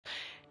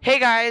Hey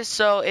guys,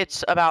 so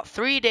it's about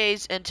 3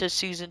 days into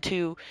season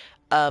 2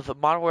 of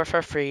Modern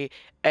Warfare Free,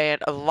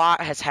 and a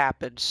lot has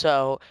happened.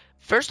 So,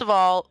 first of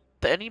all,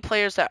 any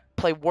players that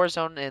play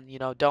Warzone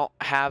and don't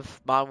have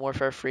Modern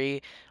Warfare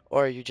Free,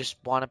 or you just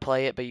want to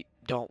play it but you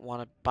don't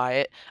want to buy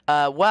it,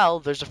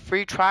 well, there's a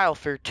free trial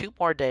for 2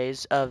 more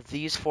days of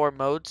these 4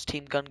 modes: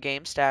 Team Gun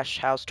Game, Stash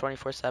House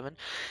 24/7,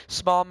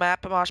 Small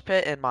Map Mosh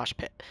Pit, and Mosh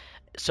Pit.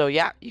 So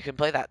yeah, you can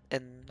play that,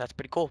 and that's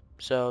pretty cool.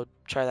 So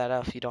try that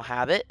out if you don't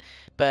have it.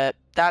 But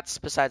that's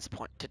besides the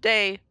point.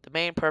 Today, the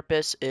main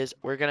purpose is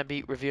we're going to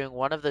be reviewing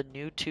one of the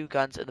new 2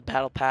 guns in the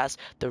Battle Pass,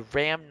 the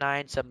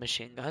RAM-9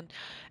 submachine gun,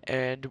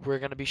 and we're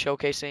going to be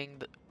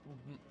showcasing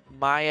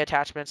my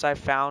attachments I've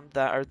found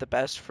that are the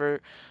best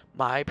for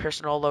my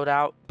personal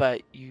loadout.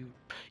 But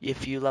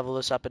if you level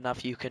this up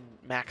enough, you can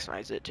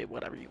maximize it to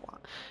whatever you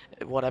want,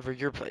 whatever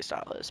your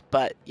playstyle is.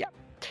 But yeah,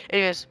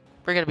 anyways,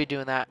 we're going to be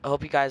doing that. I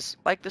hope you guys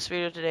like this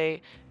video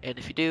today, and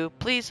if you do,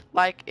 please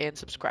like and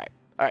subscribe.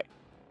 Alright,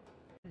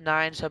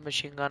 9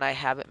 submachine gun, I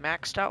have it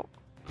maxed out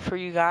for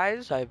you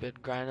guys. I've been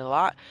grinding a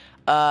lot.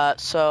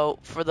 So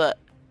for the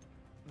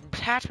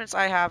attachments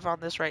I have on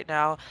this right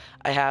now,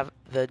 I have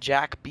the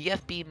Jack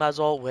BFB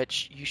muzzle,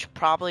 which you should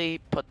probably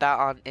put that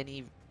on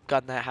any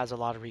gun that has a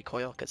lot of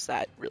recoil, because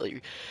that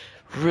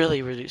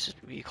really reduces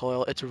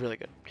recoil. It's really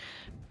good.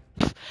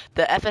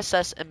 The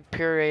FSS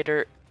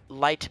Imperator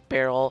light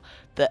barrel,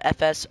 the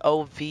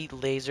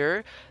FSOV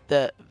laser,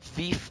 the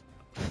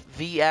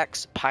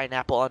VX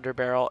pineapple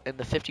underbarrel, and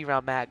the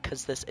 50-round mag,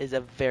 because this is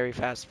a very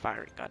fast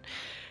firing gun.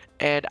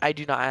 And I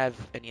do not have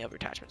any other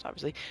attachments,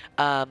 obviously.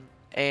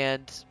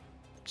 And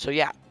so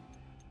yeah,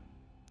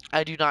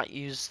 I do not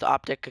use the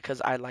optic because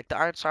I like the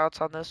iron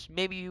sights on this.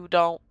 Maybe you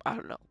don't. I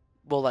don't know.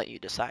 We'll let you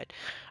decide.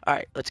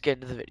 Alright, let's get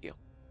into the video.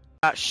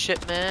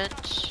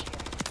 Shipment.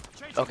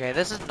 Okay,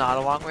 this is not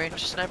a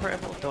long-range sniper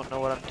rifle. Don't know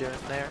what I'm doing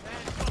there.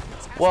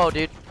 Whoa,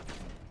 dude.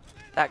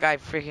 That guy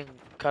freaking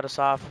cut us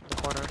off in the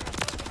corner.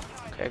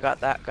 Okay, got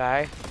that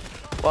guy.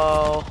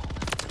 Whoa.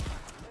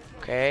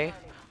 Okay.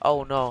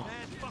 Oh, no.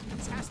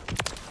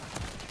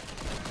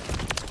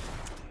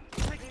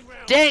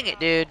 Dang it,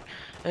 dude.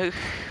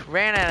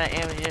 Ran out of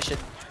ammunition.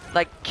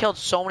 Like, killed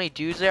so many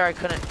dudes there, I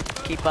couldn't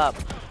keep up.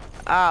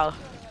 Ow.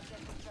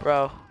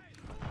 Bro.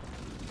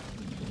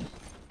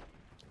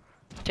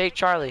 Take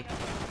Charlie.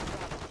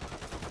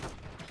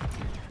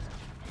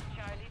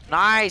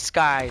 Nice,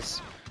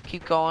 guys.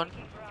 Keep going.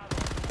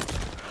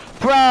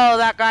 Bro,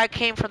 that guy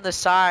came from the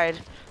side.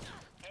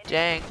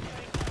 Dang.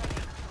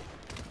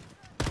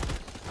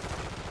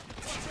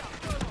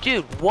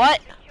 Dude, what?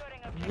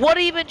 What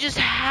even just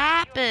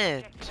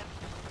happened?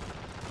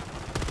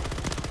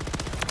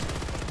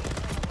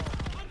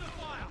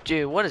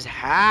 Dude, what is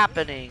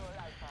happening?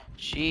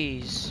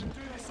 Jeez.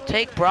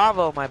 Take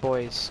Bravo, my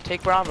boys.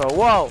 Take Bravo.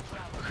 Whoa.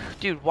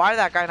 Dude, why did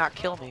that guy not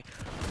kill me?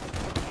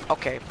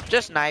 Okay,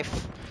 just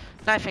knife.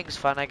 Knifing's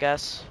fun, I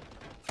guess.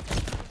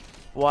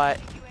 What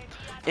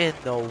in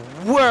the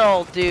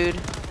world, dude?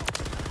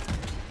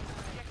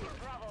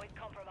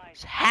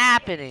 What's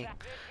happening?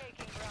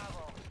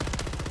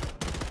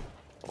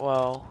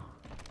 Whoa.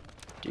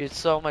 Dude,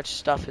 so much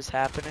stuff is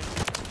happening.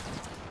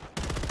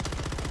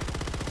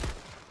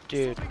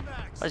 Dude,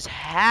 what is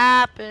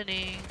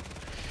happening?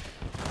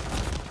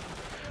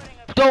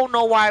 Don't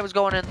know why I was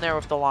going in there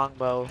with the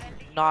longbow.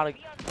 Not a...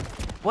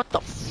 What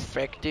the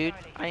frick, dude?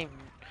 I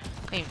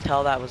can't even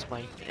tell that was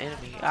my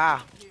enemy.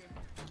 Ah.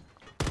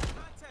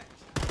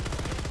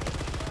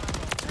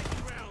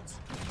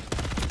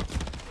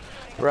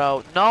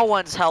 Bro, no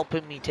one's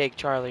helping me take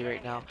Charlie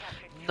right now.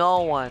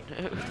 No one.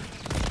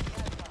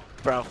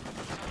 Bro,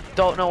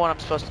 don't know what I'm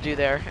supposed to do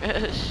there.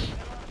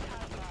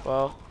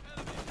 Whoa.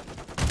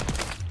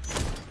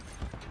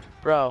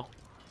 Bro,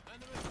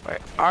 where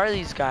are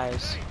these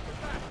guys?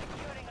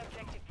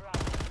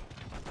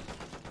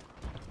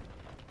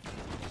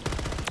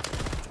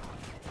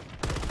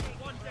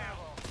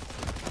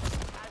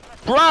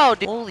 Bro,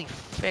 dude. Holy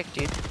frick,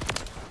 dude.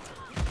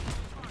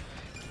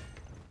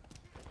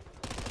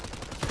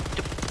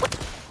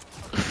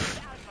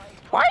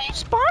 Why are you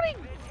spawning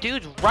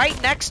dudes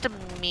right next to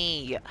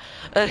me?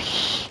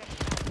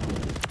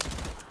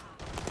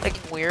 Like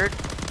weird.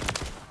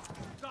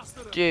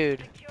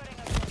 Dude.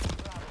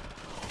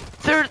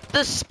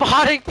 The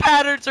spawning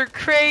patterns are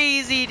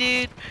crazy,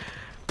 dude.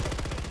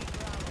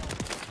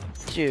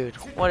 Dude,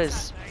 what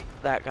is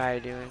that guy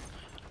doing?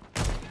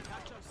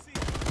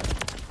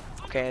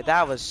 Okay,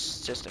 that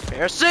was just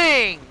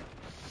embarrassing.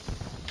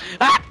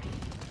 Ah!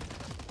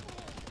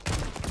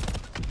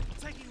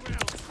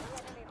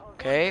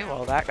 Okay,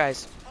 well that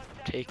guy's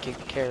taken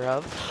care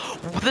of.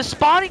 The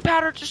spawning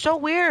patterns are so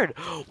weird.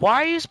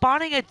 Why are you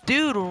spawning a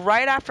dude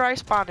right after I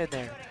spawned in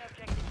there?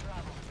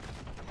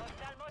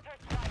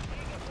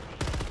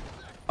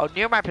 Oh,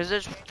 near my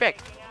position. Frick.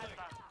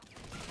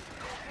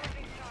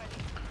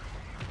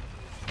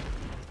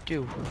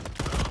 Dude.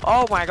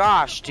 Oh my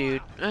gosh,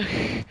 dude.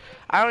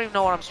 I don't even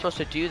know what I'm supposed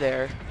to do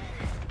there.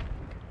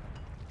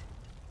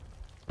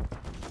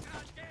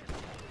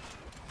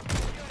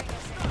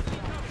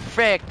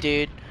 Frick,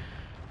 dude.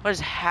 What is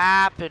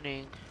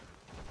happening?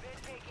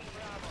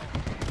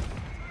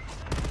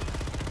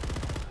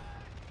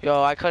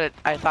 Yo, I couldn't.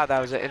 I thought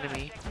that was an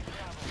enemy.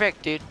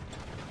 Frick, dude.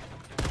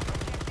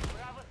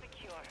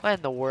 What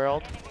in the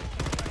world?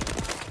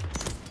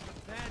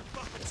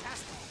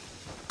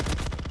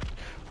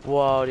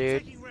 Whoa,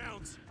 dude.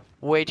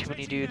 Way too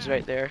many dudes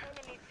right there.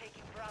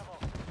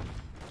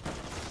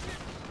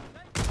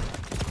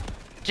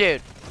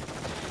 Dude.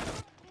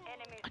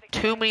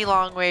 Too many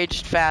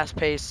long-range,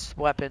 fast-paced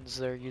weapons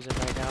they're using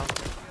right now.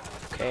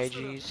 Okay,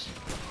 jeez.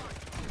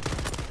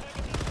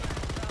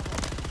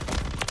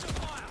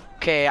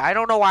 Okay, I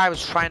don't know why I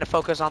was trying to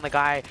focus on the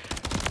guy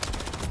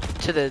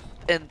to the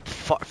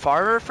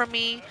farther from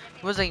me.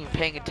 He wasn't even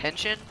paying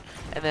attention.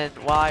 And then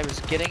while I was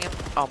getting him,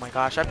 oh my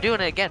gosh, I'm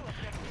doing it again.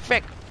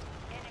 Frick.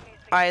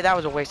 Alright, that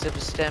was a waste of a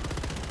stim.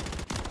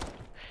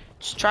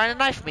 Just trying to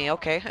knife me,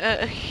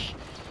 okay.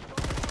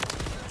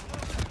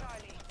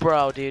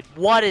 Bro, dude,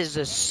 what is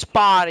the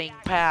spotting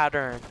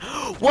pattern?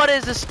 What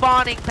is the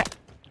spawning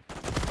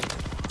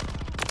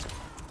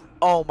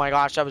Oh my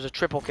gosh, that was a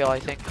triple kill, I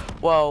think.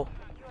 Whoa.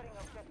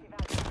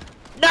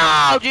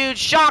 No, dude,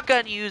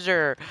 shotgun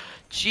user.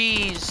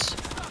 Jeez.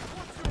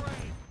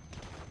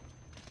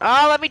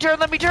 Ah, let me turn,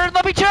 let me turn,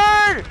 let me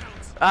turn!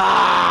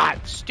 Ah,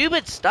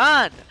 stupid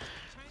stun.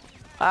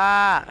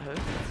 Ah.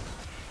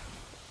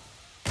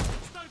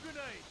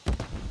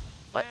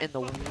 What in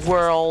the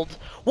world?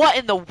 What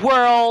in the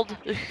world?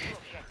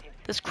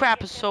 This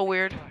crap is so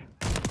weird.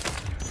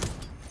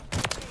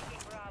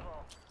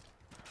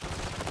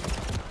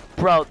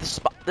 Bro,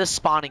 this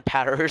spawning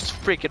pattern is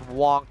freaking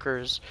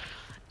wonkers.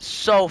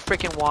 So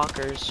freaking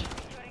wonkers.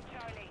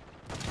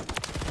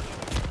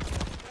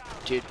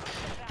 Dude.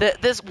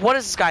 What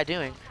is this guy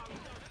doing?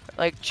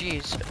 Like,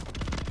 jeez.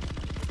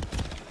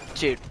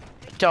 Dude,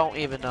 don't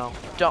even know.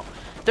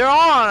 They're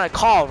all on a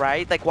call,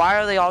 right? Like, why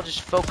are they all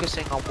just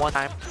focusing on one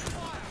time?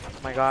 Oh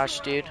my gosh,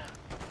 dude.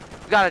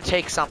 We gotta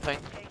take something.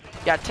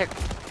 You gotta take,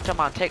 come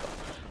on, take.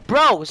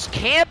 Bro, it's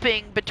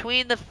camping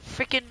between the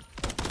freaking.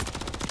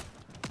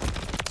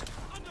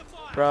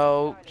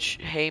 Bro,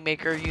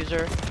 haymaker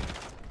user.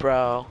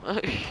 Bro.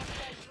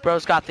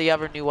 Bro's got the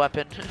other new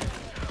weapon.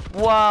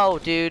 Whoa,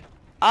 dude.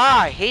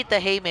 Ah, I hate the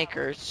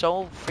haymaker. It's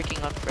so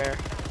freaking unfair.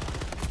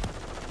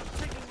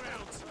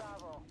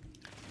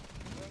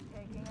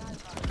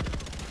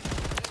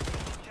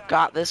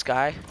 Got this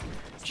guy.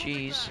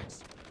 Jeez.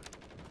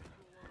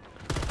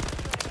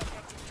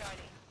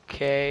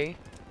 Okay.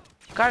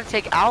 Gotta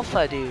take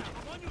Alpha, dude.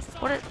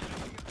 What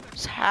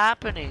is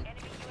happening?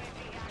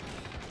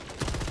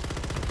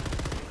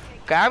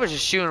 Okay, I was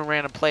just shooting a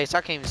random place.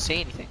 I can't even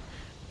see anything.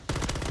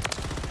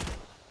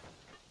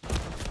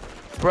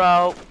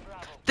 Bro.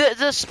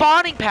 The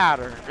spawning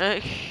pattern.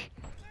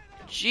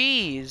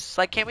 Jeez.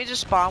 Like, can't we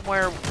just spawn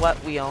where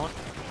what we own?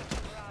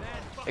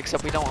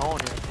 Except we don't own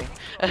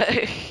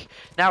anything.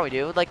 Now we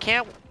do. Like,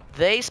 can't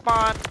they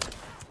spawn?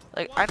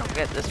 Like, I don't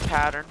get this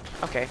pattern.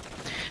 Okay.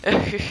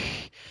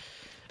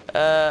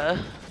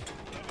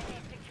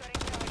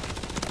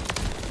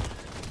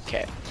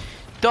 Okay.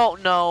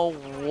 Don't know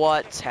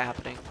what's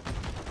happening.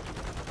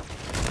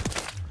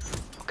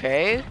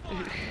 Okay.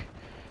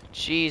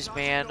 Jeez,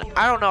 man.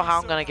 I don't know how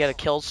I'm gonna get a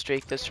kill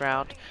streak this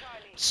round.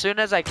 As soon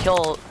as I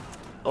kill...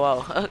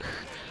 Whoa.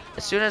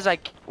 As soon as I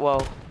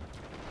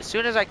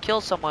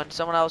kill someone,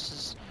 someone else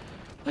is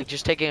like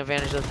just taking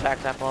advantage of the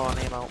fact that I'm low on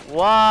ammo.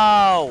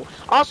 Whoa!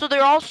 Also,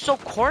 they're all so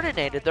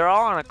coordinated. They're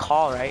all on a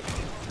call, right?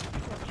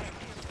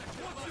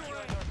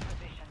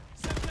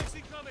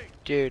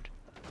 Dude.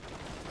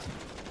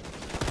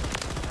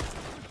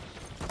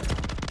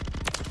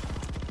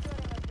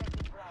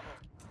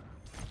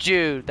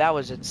 Dude, that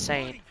was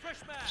insane.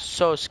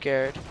 So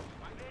scared.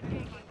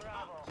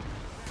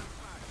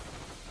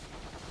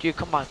 Dude,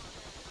 come on.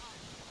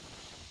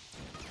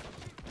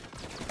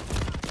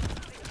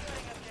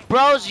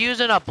 Bro's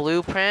using a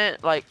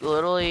blueprint, like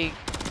literally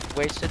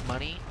wasted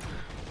money.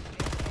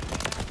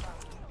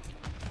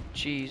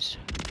 Jeez.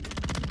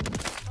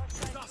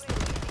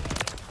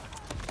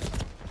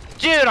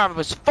 Dude, I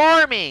was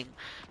farming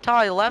till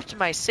I left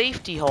my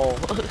safety hole.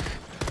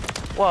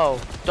 Whoa,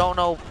 don't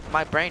know,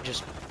 my brain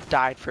just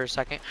died for a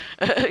second.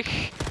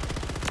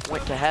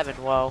 Went to heaven,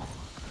 whoa.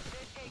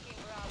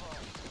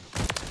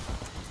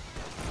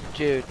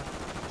 Dude,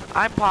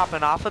 I'm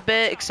popping off a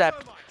bit,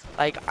 except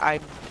like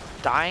I'm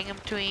dying in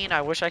between.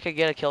 I wish I could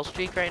get a kill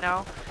streak right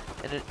now.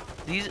 And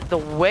the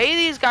way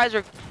these guys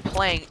are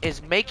playing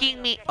is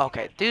making me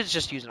okay. Dude's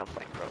just using a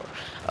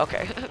flamethrower.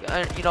 Okay,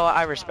 you know what?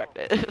 I respect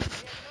it.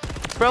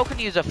 Bro can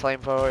use a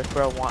flamethrower if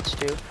bro wants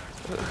to.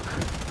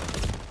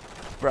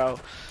 Bro,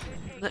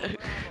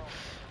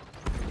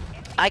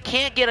 I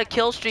can't get a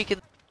kill streak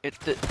in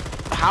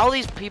how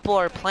these people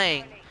are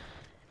playing.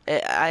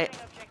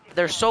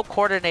 They're so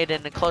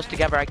coordinated and close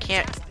together. I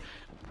can't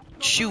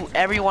shoot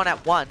everyone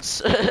at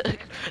once.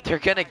 They're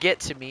gonna get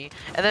to me,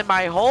 and then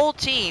my whole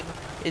team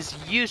is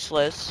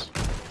useless.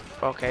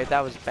 Okay,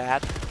 that was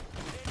bad.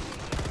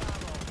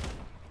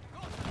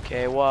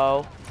 Okay,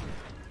 whoa,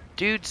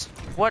 dudes,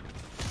 what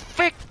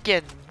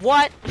freaking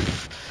what?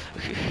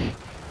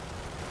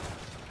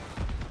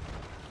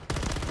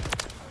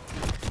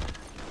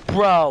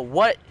 Bro,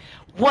 what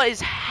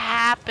is happening?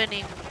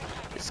 happening?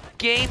 This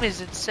game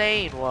is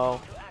insane.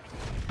 Whoa.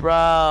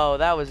 Bro,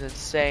 that was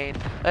insane.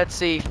 Let's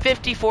see,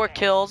 54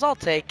 kills. I'll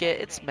take it.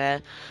 It's meh.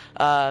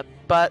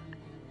 But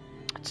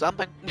it's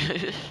something.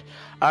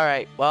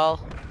 Alright,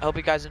 well, I hope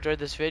you guys enjoyed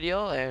this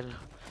video, and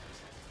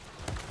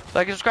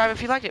like and subscribe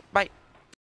if you liked it. Bye.